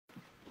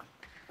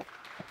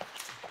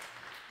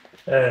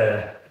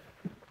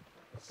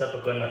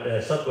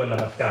सबको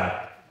नमस्कार।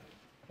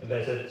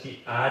 वैसे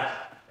आज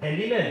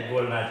हिंदी में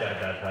बोलना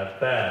चाहता था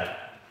पर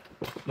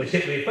मुझे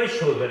विपक्ष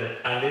होकर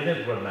अंग्रेजी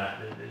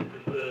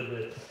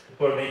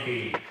बोलने की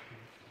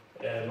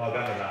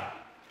मौका मिला।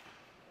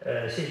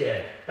谢谢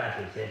大水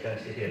先生，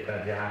谢谢大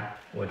家。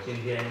我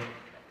今天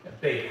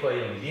被迫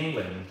用英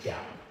文讲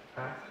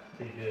啊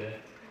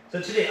，So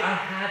today I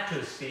had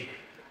to speak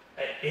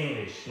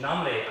English.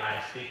 Normally I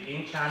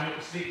speak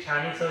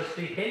Chinese or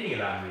speak Hindi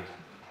language,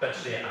 but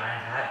today I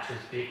had to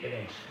speak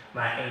English.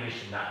 My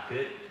English is not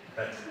good,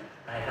 but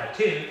I have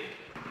to.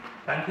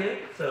 Thank you.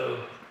 So,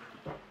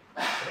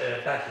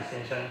 大水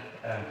先生,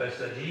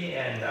 Professor Ji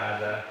and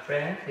other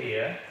friends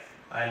here,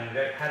 I'm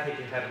very happy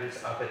to have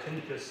this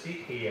opportunity to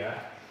speak here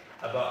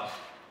about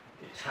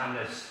the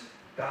timeless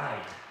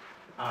guide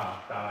on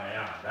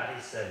Ramayana. That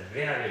is a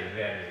very,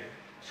 very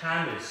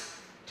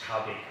timeless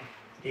topic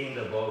in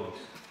the world,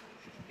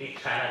 in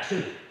China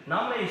too.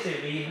 Normally,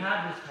 we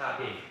have this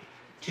topic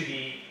to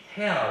be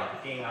held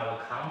in our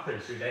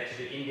conference related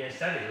to Indian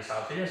studies,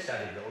 South Asian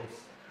studies,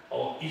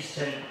 or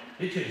Eastern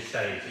literature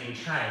studies in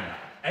China.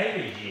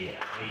 Every year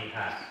we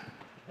have,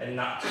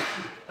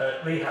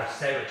 we have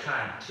several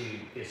times to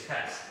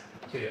discuss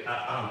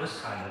on this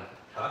kind of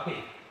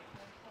topic.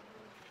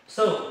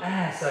 So,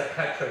 as a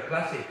cultural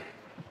classic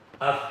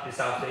of the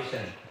South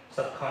Asian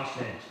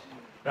subcontinent,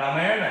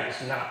 Ramayana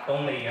is not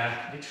only a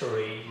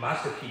literary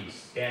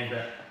masterpiece and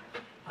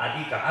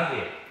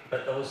adhikavya,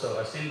 but also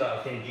a symbol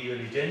of Hindu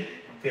religion,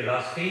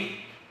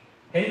 philosophy,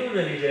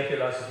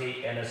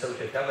 and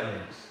social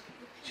governance.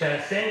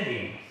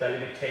 Transcending the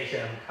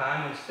limitation of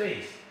time and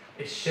space,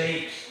 it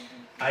shapes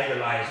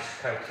idealized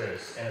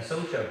cultures and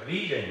social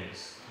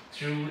visions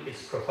through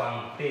its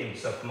profound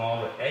themes of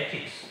moral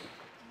ethics,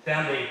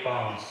 family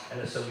bonds,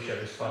 and social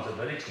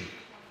responsibility.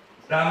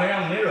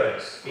 Ramayana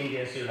mirrors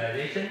Indian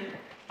civilization,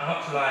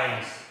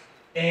 outlines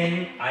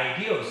an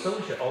ideal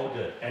social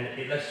order, and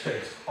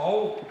illustrates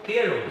how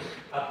heroes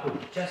uphold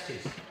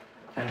justice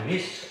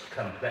amidst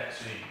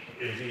complex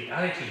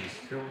realities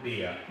through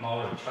their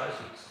moral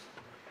choices.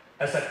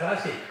 As a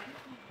classic,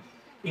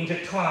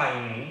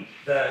 intertwining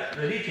the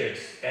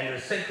religious and the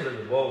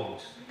secular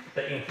worlds,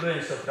 the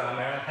influence of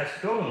Ramayana has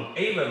grown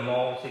even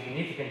more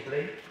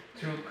significantly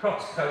through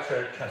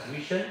cross-cultural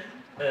transmission.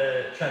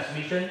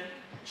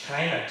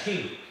 China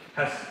too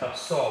has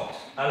absorbed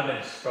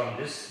elements from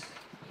this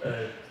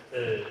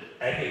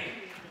epic,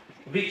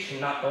 which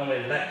not only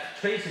left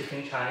traces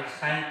in Chinese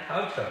Han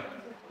culture,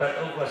 but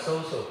was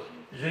also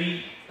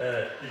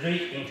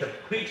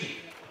reinterpreted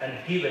and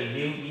given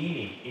new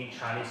meaning in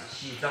Chinese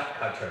Xizang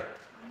culture,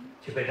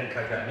 Tibetan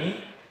culture.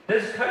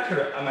 This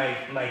cultural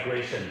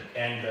migration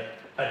and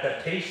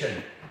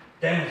adaptation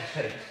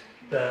demonstrates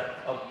the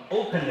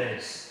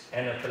openness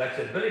and the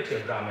flexibility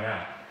of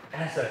Ramayana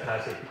as a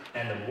classic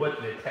and a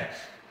worldly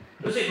text.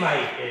 You see, my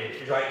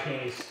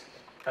writing is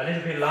a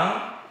little bit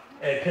long.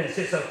 It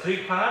consists of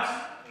 3 parts.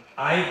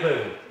 I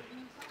will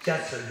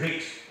just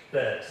read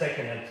the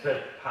second and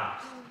third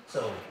part.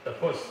 So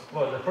for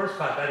the first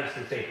part, that is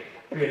to say,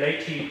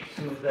 related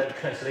to the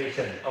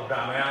translation of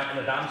Ramayana and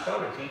the Dharma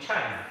stories in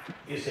China.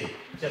 You see,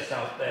 just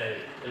now,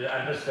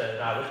 Mr.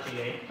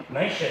 Ravuji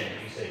mentioned,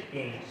 you see,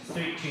 in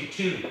 3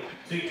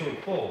 to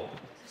 4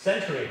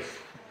 centuries,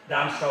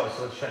 Dharma stories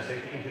was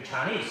translated into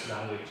Chinese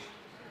language.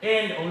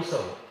 And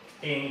also,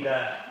 in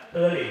the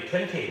early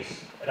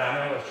 20s,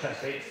 Ramayana was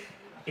translated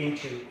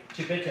into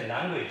Tibetan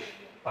language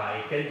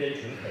by Jiang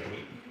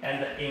Jingkui.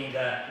 And in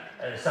the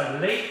some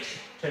late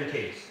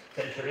 20th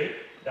century,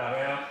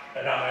 Ramayana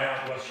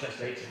was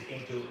translated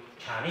into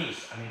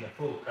Chinese, the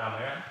full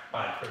Ramayana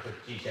by Professor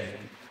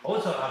Jiang.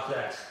 Also after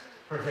that,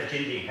 Professor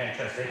Jinding had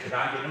translated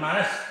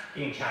Ramayana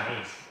in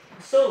Chinese.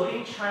 So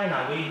in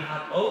China, we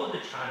have all the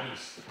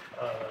Chinese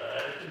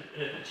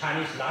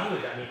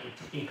language,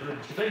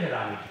 including Tibetan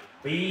language,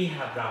 we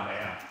have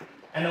Ramayana.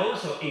 And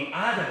also in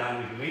other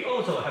languages, we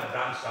also have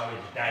Dharma stories,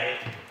 Thai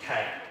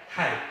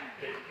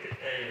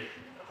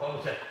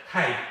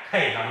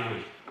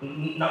language.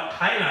 Not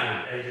Thai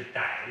language,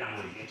 Thai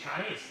language in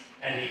Chinese,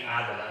 and in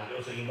other languages,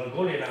 also in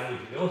Mongolian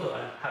language, we also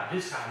have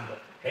this kind of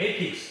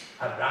epics,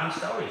 have Dharma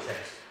stories.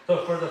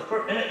 So for the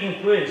first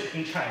influence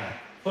in China,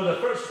 for the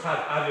first part,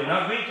 I will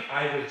not read.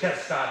 I will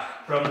just start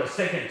from the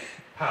second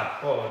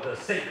part for the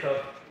sake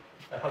of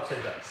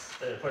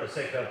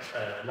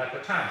lack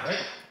of time,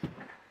 right?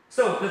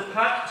 So the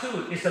part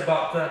 2 is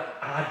about the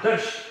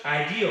Adarsh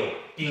ideal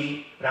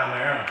in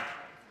Ramayana.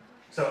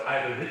 So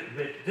I will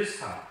read this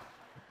part.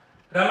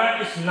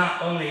 Ramayana is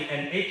not only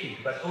an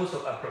epic, but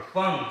also a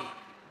profound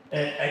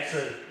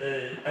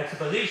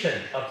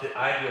exposition of the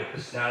ideal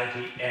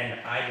personality and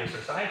ideal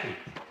society.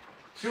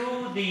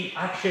 Through the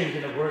actions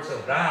and the words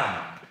of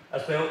Ram,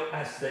 as well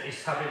as the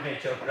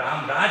establishment of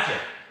Ram Raja,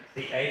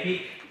 the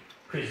epic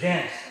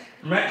presents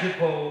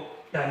multiple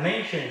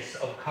dimensions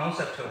of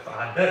concept of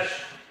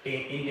Adarsh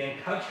in Indian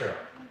culture,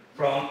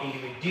 from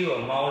individual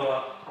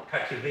moral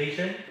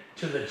cultivation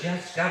to the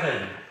just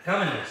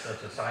governance of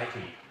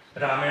society.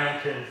 Ramayana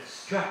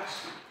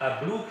constructs a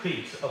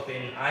blueprint of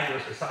an ideal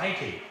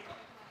society.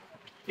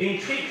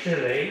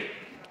 intricately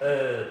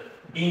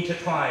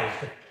intertwined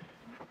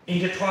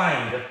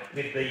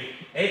with the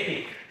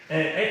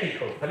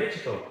ethical,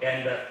 political,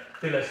 and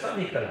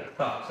philosophical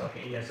thoughts of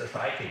Indian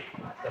society.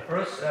 The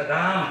first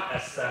Ram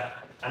as a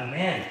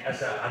man,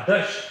 as an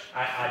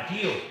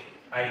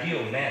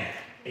ideal man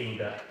in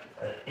the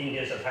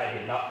Indian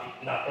society,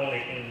 not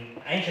only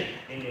in ancient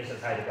Indian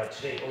society, but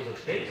today, also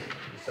today's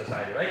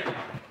society, right?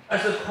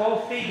 As a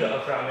core figure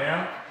of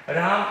Ramayana,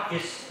 Ram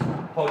is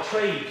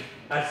portrayed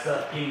as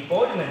the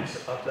embodiment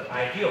of the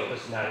ideal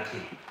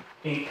personality,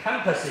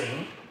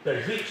 encompassing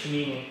the rich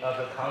meaning of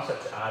the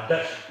concept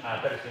adarsh.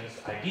 Adarsh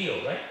means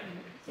ideal, right?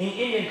 In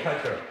Indian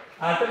culture,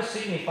 adarsh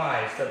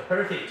signifies the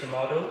perfect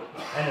model,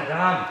 and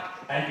Ram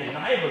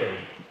undeniably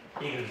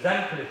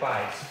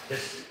exemplifies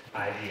this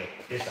ideal,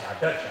 this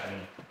adarsh. I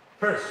mean,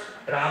 first,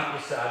 Ram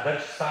is the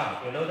adarsh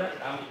son. You know that?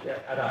 Ram is the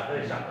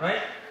adarsh son,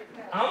 right?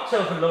 Out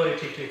of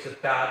loyalty to his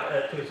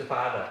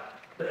father,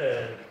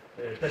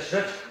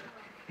 Dashrath,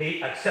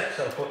 he accepts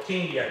a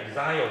 14-year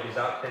exile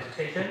without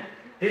hesitation.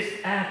 This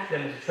act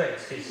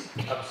demonstrates his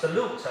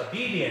absolute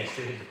obedience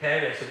to his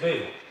parents'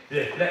 will,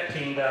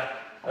 reflecting the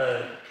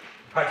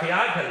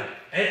patriarchal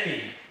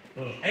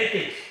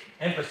ethics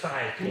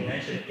emphasized in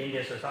ancient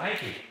Indian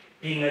society.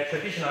 In a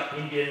traditional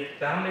Indian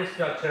family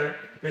structure,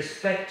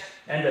 respect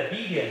and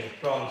obedience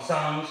from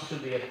sons to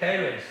their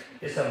parents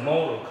is a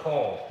moral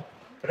core.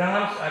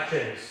 Ram's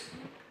actions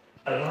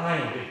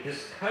align with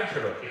this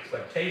cultural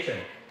expectation,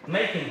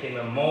 making him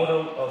a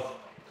model of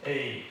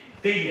a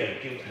filial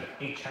duty.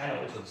 In China,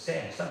 also the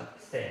same. Some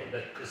say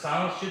that the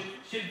sons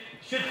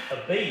should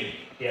obey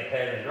their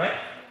parents, right?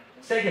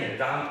 Second,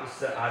 Ram is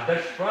the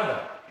adarsh brother,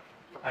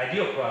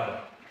 ideal brother.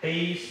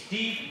 His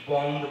deep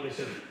bond with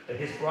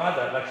his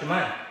brother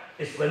Lakshman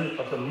is one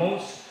of the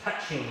most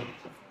touching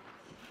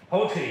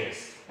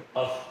portraits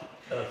of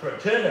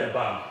fraternal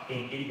bond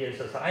in Indian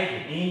society,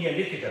 in Indian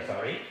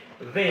literature,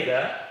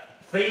 whether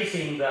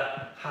facing the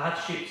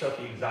hardships of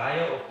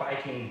exile or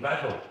fighting in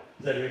battle.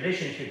 The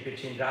relationship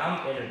between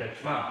Ram and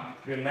Lakshman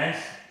remains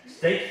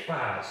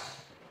steadfast,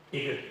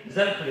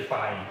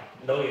 exemplifying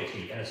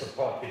loyalty and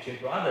support between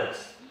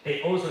brothers.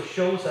 He also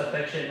shows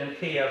affection and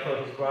care for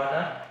his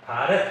brother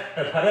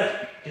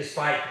Bharat,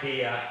 despite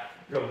the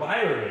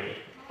rivalry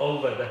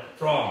over the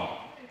throne.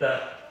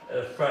 The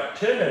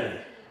fraternal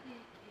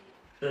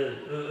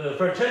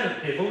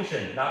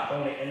devotion not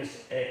only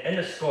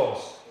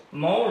underscores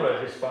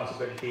moral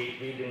responsibility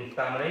within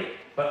family,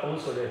 but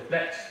also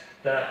reflects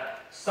the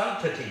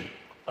sanctity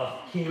of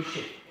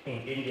kinship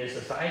in Indian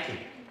society.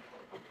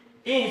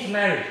 In his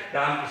marriage,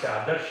 Ram is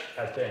adarsh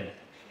husband.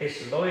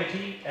 His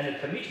loyalty and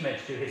commitment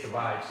to his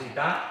wife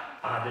Sita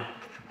are the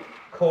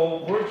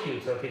core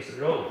virtues of his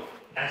role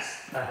as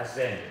a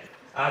husband.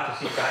 After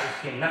Sita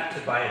is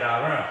kidnapped by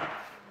Ravana,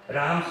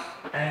 Ram's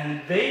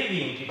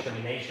unwavering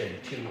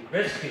determination to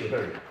rescue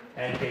her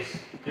and his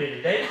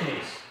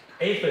relentless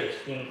efforts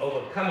in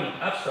overcoming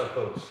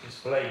obstacles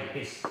display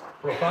his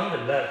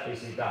profound love for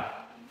Sita.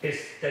 His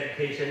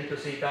dedication to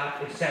Sita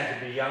extends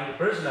beyond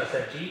personal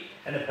safety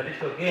and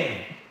political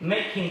gain,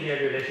 making their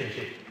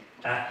relationship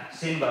a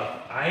symbol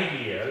of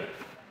ideal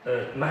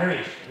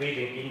marriage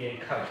within Indian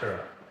culture.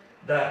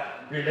 The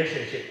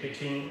relationship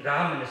between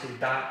Ram and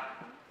Sita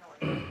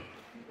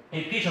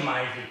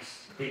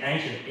epitomizes the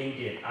ancient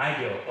Indian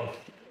ideal of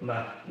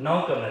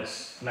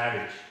monogamous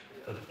marriage.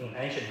 In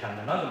ancient time,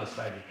 monogamous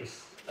marriage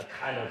is a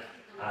kind of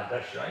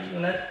adarsh, right? You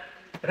know,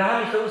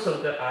 Ram is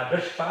also the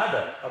adarsh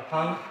father.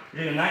 Upon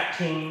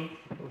reuniting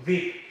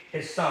with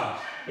his sons,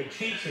 he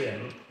treats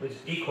them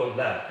with equal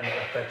love and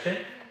affection,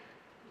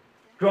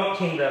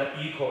 granting them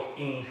equal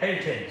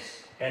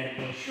inheritance and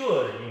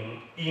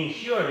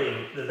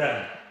ensuring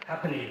them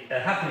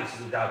happiness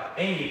without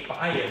any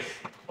bias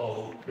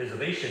or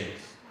reservations.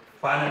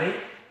 Finally,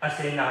 as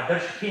an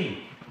adarsh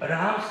king,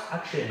 Ram's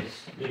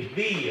actions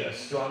reveal a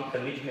strong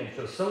commitment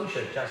to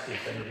social justice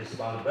and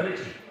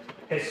responsibility.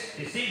 His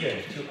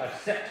decision to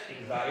accept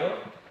exile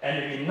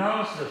and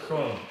renounce the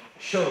throne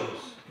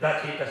shows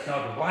that he does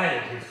not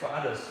violate his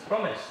father's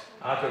promise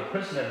out of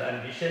personal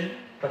ambition,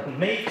 but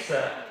makes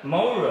a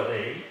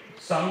morally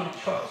sound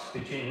choice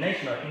between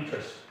national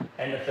interest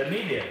and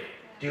familial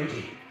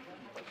duty.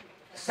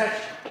 Such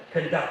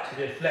conduct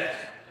reflects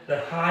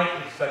the high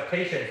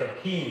expectations of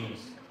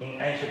kings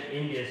in ancient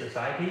Indian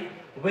society,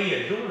 where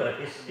a ruler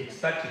is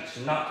expected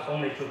not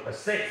only to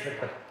possess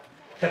the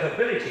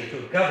capability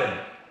to govern,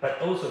 but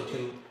also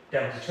to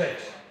demonstrate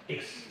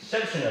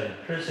exceptional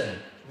personal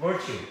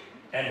virtue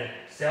and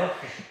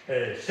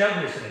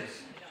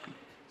selflessness.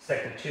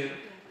 Second, two,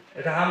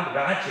 Ram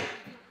Rajya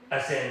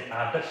as an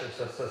adarsh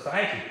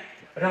society.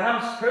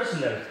 Ram's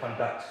personal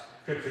conduct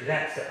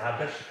represents the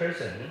adarsh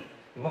person,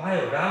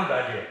 while Ram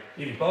Rajya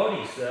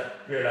embodies the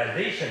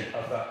realization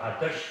of an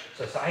adarsh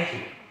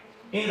society.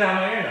 In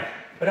Ramayana,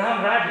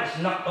 Ram Rajya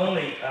is not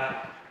only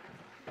a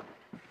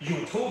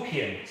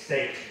utopian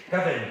state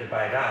governed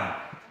by Ram,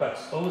 but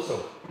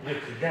also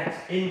represents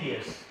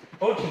India's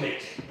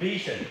ultimate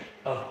vision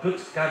of good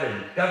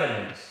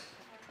governance.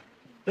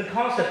 The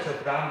concept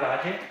of Ram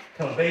Rajya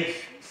conveys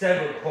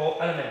several core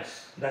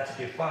elements that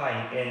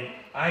define an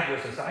ideal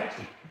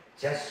society: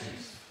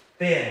 justice,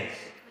 fairness,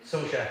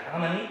 social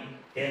harmony,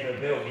 and the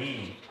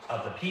well-being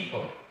of the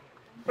people.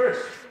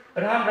 First,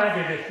 Ram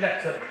Rajya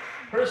reflects the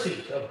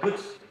pursuit of good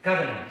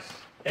governance.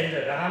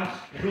 Under Ram's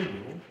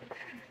rule,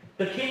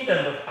 the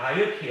kingdom of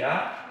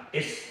Ayodhya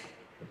is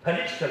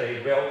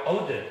politically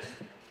well-ordered,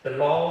 the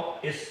law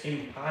is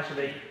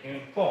impartially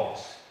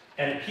enforced,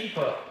 and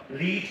people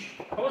lead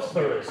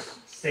prosperous,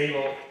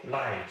 stable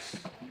lives.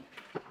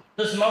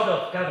 This model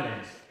of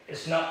governance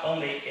is not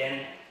only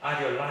an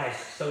idealized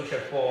social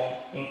form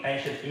in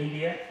ancient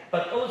India,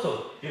 but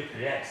also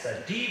reflects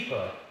a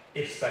deeper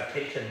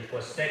expectation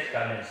for state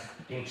governance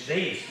in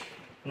today's,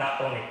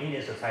 not only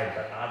Indian society,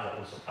 but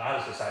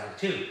other societies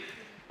too.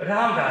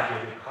 Ram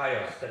Rajya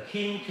requires the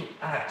king to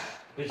act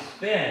with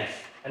fairness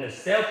and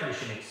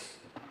selflessness,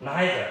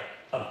 neither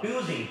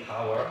abusing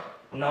power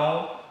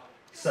nor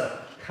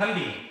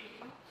succumbing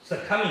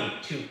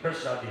to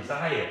personal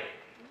desire,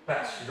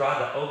 but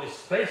rather always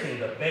placing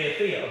the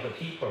welfare of the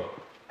people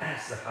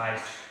as the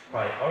highest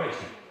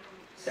priority.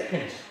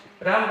 Second,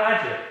 Ram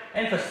Rajya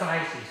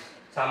emphasizes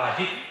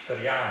samajik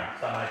kalyan.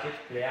 Samajik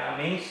kalyan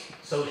means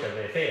social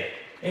welfare.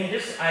 In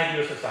this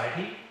ideal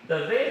society,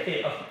 the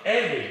welfare of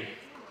every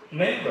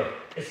member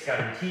is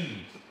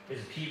guaranteed,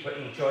 with people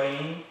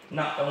enjoying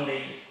not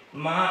only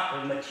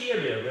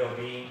material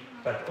well-being,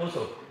 but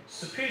also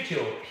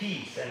spiritual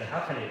peace and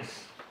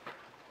happiness.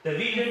 The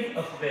vision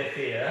of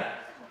welfare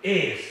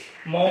is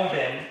more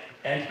than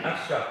an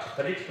abstract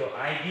political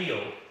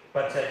ideal,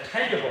 but a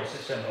tangible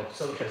system of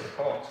social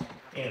support.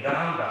 In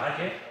Ram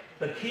Rajya,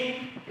 the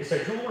king is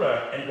a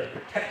ruler and the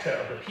protector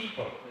of the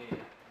people.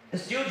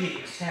 His duty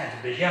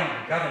extends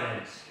beyond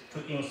governance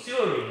to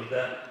ensuring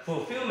the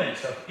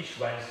fulfillment of each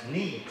one's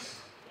needs.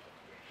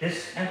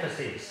 This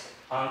emphasis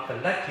on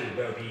collective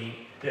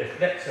well-being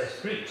reflects a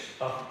spirit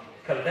of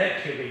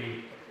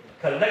collectivism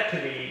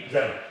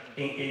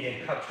in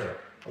Indian culture,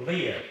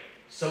 where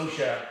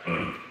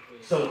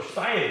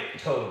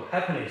societal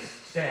happiness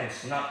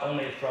stems not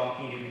only from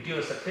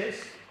individual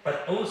success,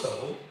 but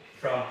also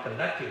from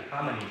collective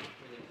harmony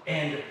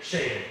and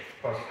shared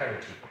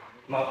prosperity.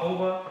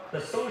 Moreover, the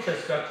social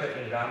structure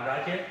in Ram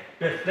Rajya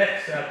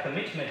reflects a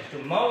commitment to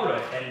moral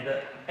and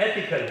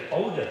ethical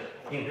order.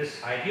 In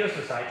this ideal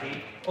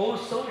society, all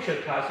social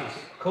classes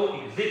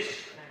coexist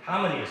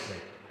harmoniously,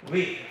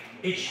 with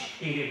each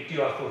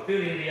individual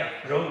fulfilling their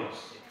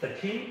roles. The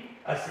king,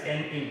 as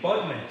an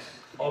embodiment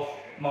of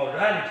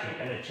morality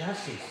and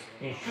justice,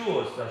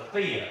 ensures the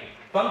fair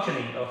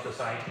functioning of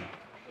society.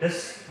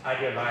 This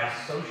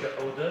idealized social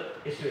order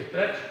is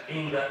reflected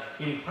in the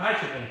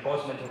impartial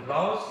enforcement of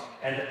laws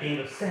and in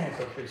the sense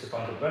of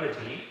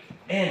responsibility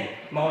and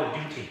moral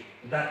duty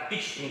that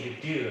each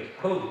individual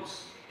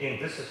holds. In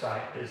this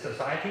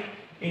society,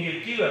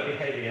 individual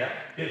behavior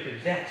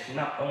represents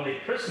not only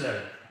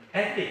personal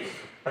ethics,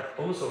 but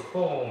also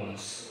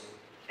forms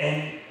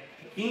an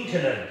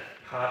internal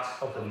part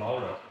of the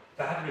moral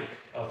fabric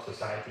of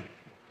society.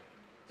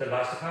 The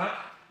last part.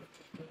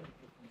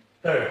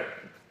 Third,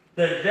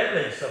 the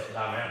relevance of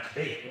Ramayana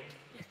today.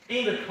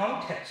 In the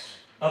context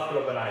of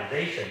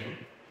globalization,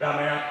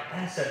 Ramayana,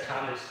 as a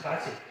timeless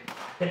classic,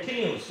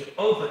 continues to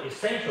offer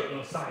essential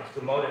insights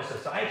to modern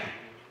society.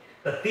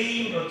 The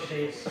theme of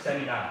today's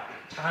seminar,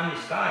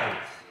 Timeless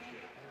Guides,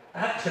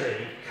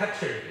 actually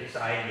captures this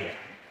idea.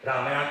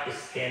 Ramayana is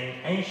an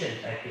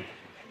ancient epic,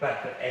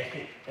 but the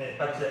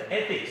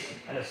ethics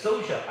and the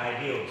social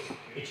ideals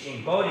it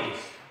embodies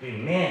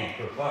remain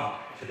profound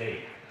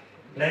today.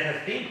 Let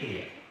us think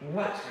here.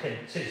 What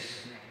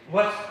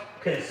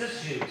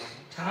constitutes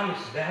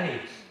timeless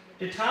values?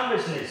 The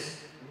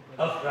timelessness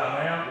of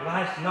Ramayana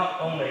lies not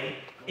only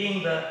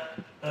in the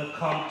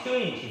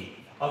continuity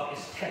of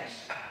its text,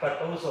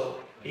 but also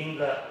in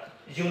the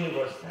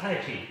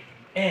universality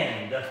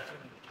and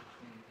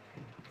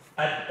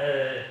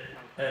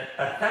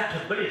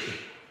adaptability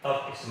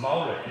of its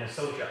moral and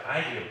social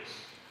ideals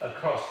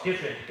across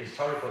different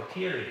historical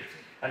periods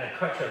and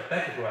cultural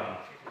background.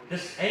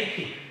 This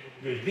epic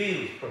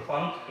reveals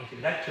profound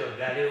intellectual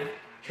value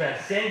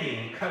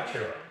transcending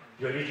cultural,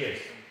 religious,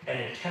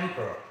 and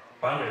temporal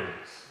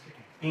boundaries.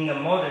 In a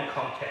modern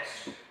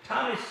context,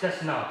 timeless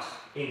does not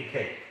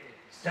indicate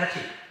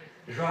static.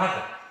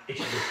 Rather, it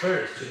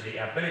refers to the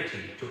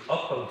ability to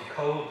uphold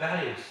core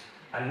values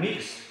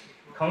amidst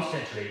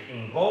constantly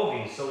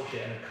evolving social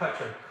and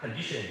cultural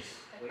conditions.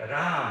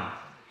 Ram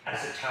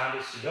as a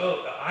timeless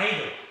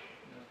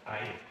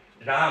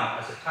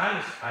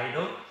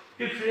idol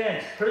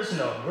represents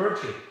personal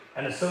virtue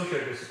and social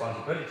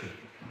responsibility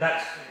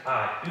that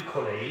are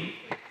equally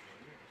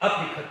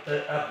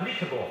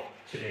applicable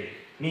today.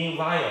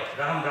 Meanwhile,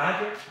 Ram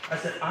Rajya,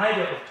 as an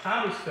idol of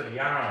timeless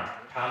kalyan,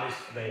 timeless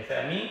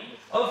welfare,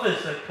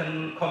 offers a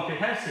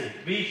comprehensive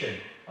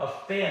vision of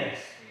fairness,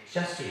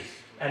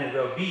 justice, and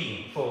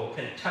well-being for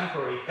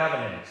contemporary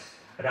governance.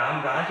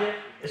 Ram Rajya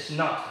is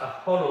not a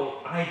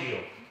hollow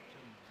ideal.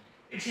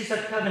 It is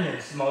a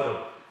governance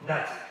model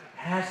that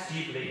has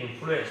deeply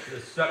influenced the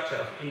structure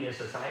of Indian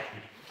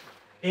society.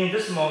 In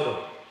this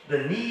model, the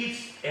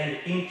needs and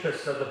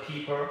interests of the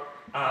people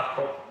are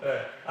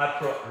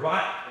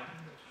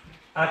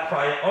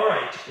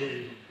prioritized,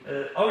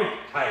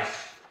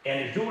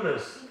 and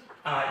rulers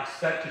are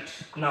expected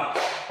not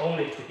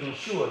only to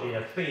ensure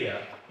the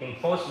fair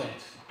enforcement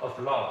of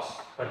laws,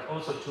 but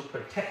also to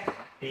protect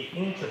the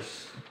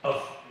interests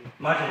of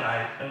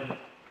marginalized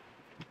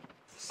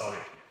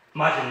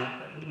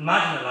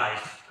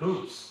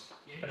groups.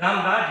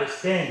 Ramayana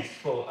stands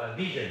for a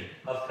vision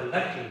of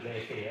collective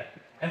welfare,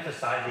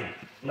 emphasizing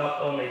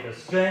not only the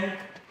strength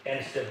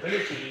and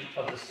stability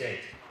of the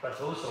state,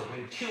 but also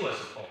mutual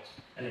support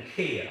and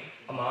care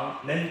among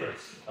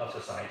members of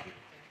society.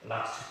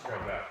 Last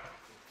paragraph.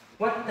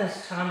 What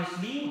does Chinese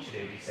mean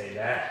today? We say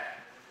that.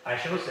 I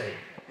shall say,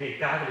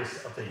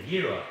 regardless of the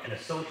era and the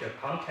social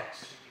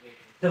context,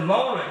 the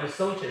moral and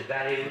social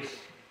values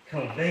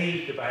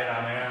conveyed by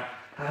Ramayana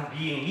have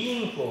been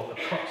meaningful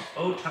across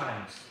all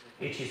times.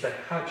 It is a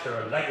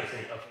cultural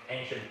legacy of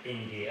ancient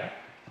India,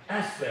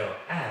 as well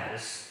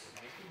as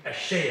a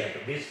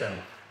shared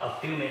wisdom of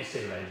human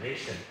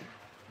civilization,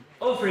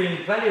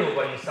 offering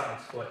valuable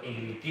insights for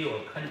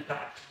individual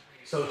conduct,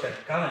 social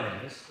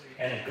governance,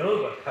 and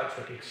global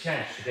cultural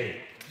exchange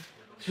today.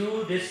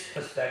 Through this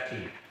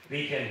perspective,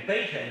 we can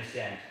better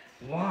understand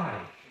why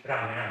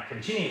Ramayana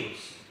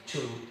continues to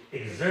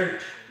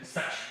exert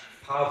such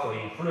powerful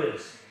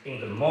influence in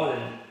the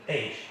modern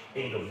age,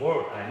 in the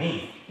world, I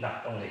mean,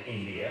 not only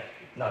India,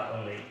 not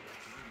only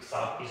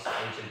Southeast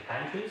Asian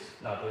countries,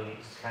 not only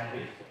these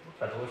countries,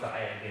 but also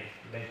I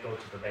may go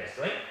to the West,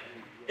 right?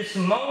 Its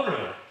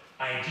moral,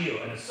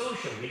 ideal, and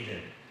social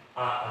vision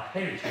are a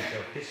heritage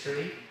of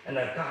history and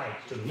a guide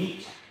to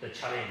meet the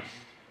challenge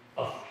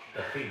of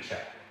the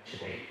future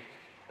today.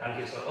 Thank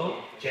you so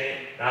much.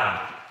 Jai Ram.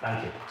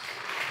 Thank you.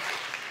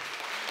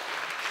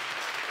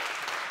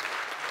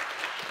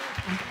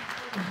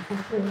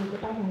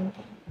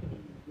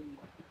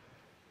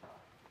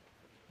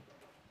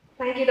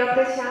 Thank you,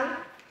 Dr. Jiang.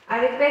 I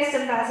request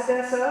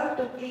Ambassador Sir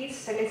to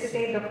please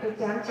felicitate Dr.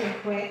 Jiang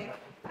Jingkui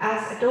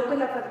as a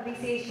token of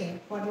appreciation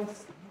for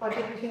his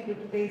contribution to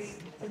today's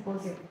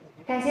symposium.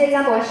 感谢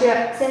江博士，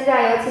现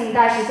在有请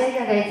大使先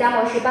生给江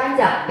博士颁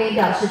奖，并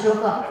表示祝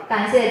贺。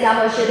感谢江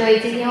博士对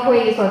今天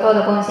会议所做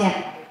的贡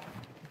献。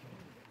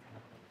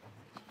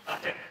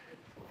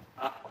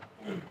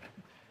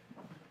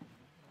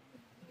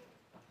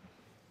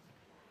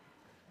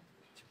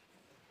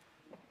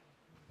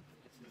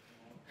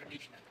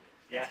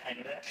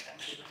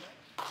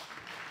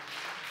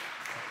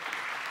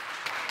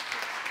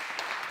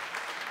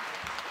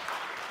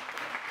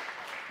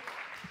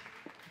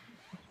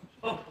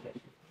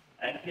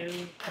Thank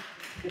you.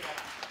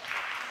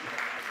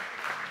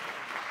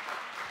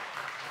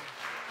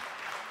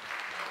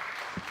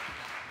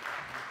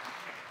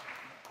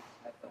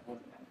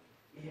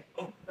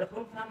 Oh, the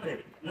whole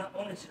family, not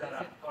only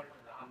Shirana.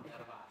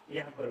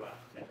 Yeah, good one.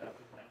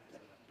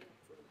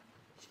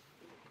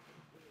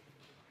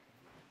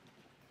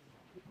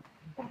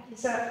 Thank you,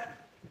 sir.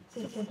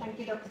 Thank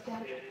you, Dr.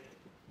 Jiang.